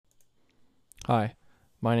Hi,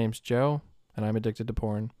 my name's Joe, and I'm addicted to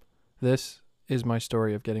porn. This is my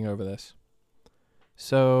story of getting over this.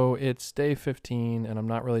 So it's day 15, and I'm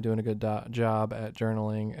not really doing a good job at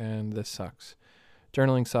journaling, and this sucks.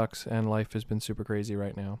 Journaling sucks, and life has been super crazy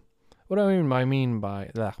right now. What do I mean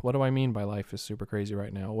by life is super crazy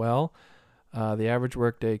right now? Well, the average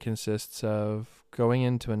workday consists of going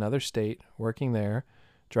into another state, working there,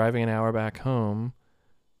 driving an hour back home,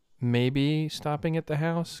 maybe stopping at the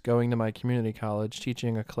house, going to my community college,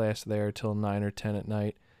 teaching a class there till 9 or 10 at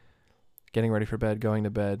night, getting ready for bed, going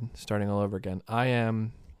to bed, starting all over again. I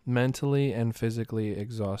am mentally and physically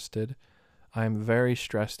exhausted. I'm very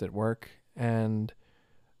stressed at work, and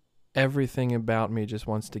everything about me just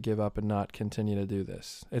wants to give up and not continue to do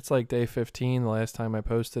this. It's like day 15. The last time I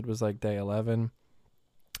posted was like day 11.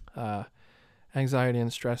 Anxiety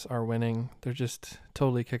and stress are winning. They're just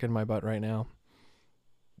totally kicking my butt right now.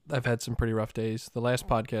 I've had some pretty rough days. The last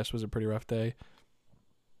podcast was a pretty rough day.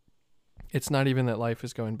 It's not even that life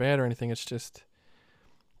is going bad or anything. It's just,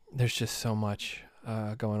 there's just so much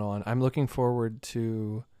going on. I'm looking forward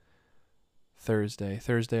to Thursday.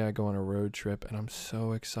 Thursday I go on a road trip, and I'm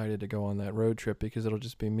so excited to go on that road trip because it'll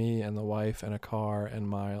just be me and the wife and a car and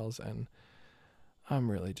Miles, and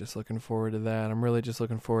I'm really just looking forward to that. I'm really just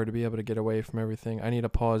looking forward to be able to get away from everything. I need a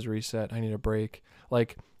pause, reset. I need a break.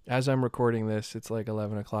 Like, as I'm recording this, it's like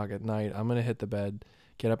 11 o'clock at night. I'm going to hit the bed,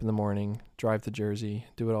 get up in the morning, drive to Jersey,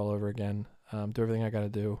 do it all over again, do everything I got to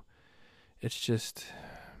do. It's just,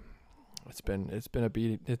 it's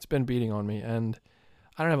been beating on me, and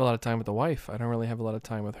I don't have a lot of time with the wife. I don't really have a lot of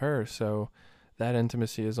time with her, so that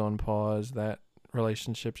intimacy is on pause. That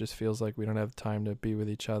relationship just feels like we don't have time to be with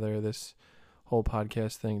each other. This whole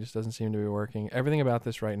podcast thing just doesn't seem to be working. Everything about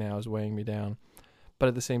this right now is weighing me down. But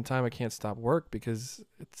at the same time, I can't stop work because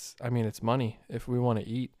it's money. If we want to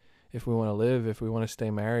eat, if we want to live, if we want to stay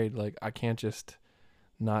married, like, I can't just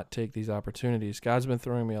not take these opportunities. God's been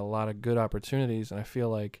throwing me a lot of good opportunities, and I feel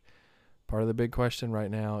like part of the big question right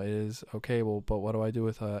now is, okay, well, but what do I do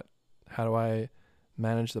with that? How do I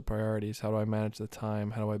manage the priorities? How do I manage the time?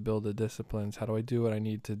 How do I build the disciplines? How do I do what I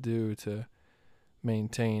need to do to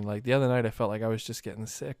maintain? Like, the other night, I felt like I was just getting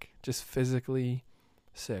sick, just physically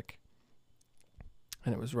sick.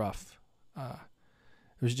 And it was rough.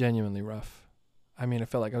 It was genuinely rough. I mean, I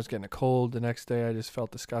felt like I was getting a cold. The next day, I just felt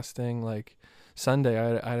disgusting. Like, Sunday,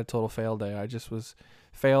 I had a total fail day. I just was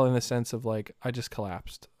fail in the sense of, like, I just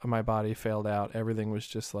collapsed. My body failed out. Everything was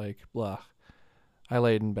just like, blah. I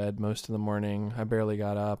laid in bed most of the morning. I barely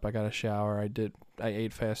got up. I got a shower. I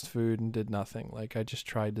ate fast food and did nothing. Like, I just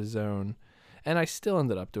tried to zone. And I still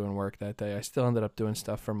ended up doing work that day. I still ended up doing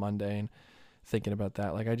stuff for Monday and thinking about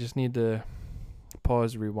that. Like, I just need to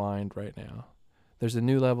pause, rewind right now. There's a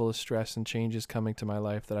new level of stress and changes coming to my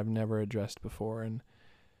life that I've never addressed before, and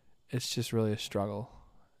it's just really a struggle.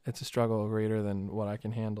 It's a struggle greater than what I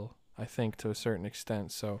can handle, I think, to a certain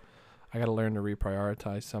extent. So I got to learn to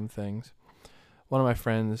reprioritize some things. One of my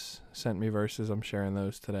friends sent me verses. I'm sharing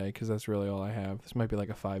those today because that's really all I have. This might be like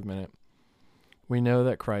a 5-minute. We know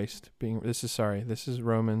that Christ this is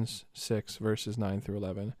Romans 6 verses 9 through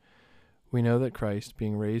 11. We know that Christ,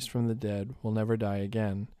 being raised from the dead, will never die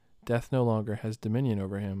again. Death no longer has dominion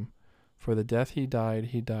over him. For the death he died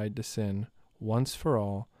to sin, once for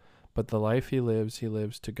all, but the life he lives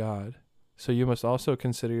to God. So you must also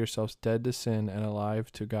consider yourselves dead to sin and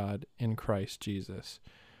alive to God in Christ Jesus.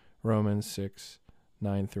 Romans 6,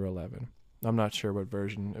 9 through 11. I'm not sure what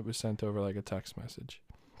version. It was sent over like a text message.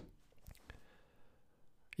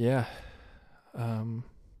 Yeah.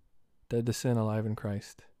 Dead to sin, alive in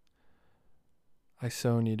Christ. I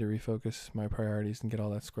so need to refocus my priorities and get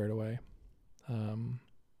all that squared away.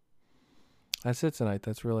 That's it tonight.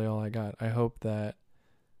 That's really all I got. I hope that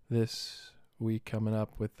this week coming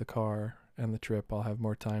up with the car and the trip, I'll have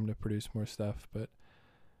more time to produce more stuff. But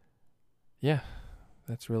yeah,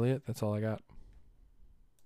 that's really it. That's all I got.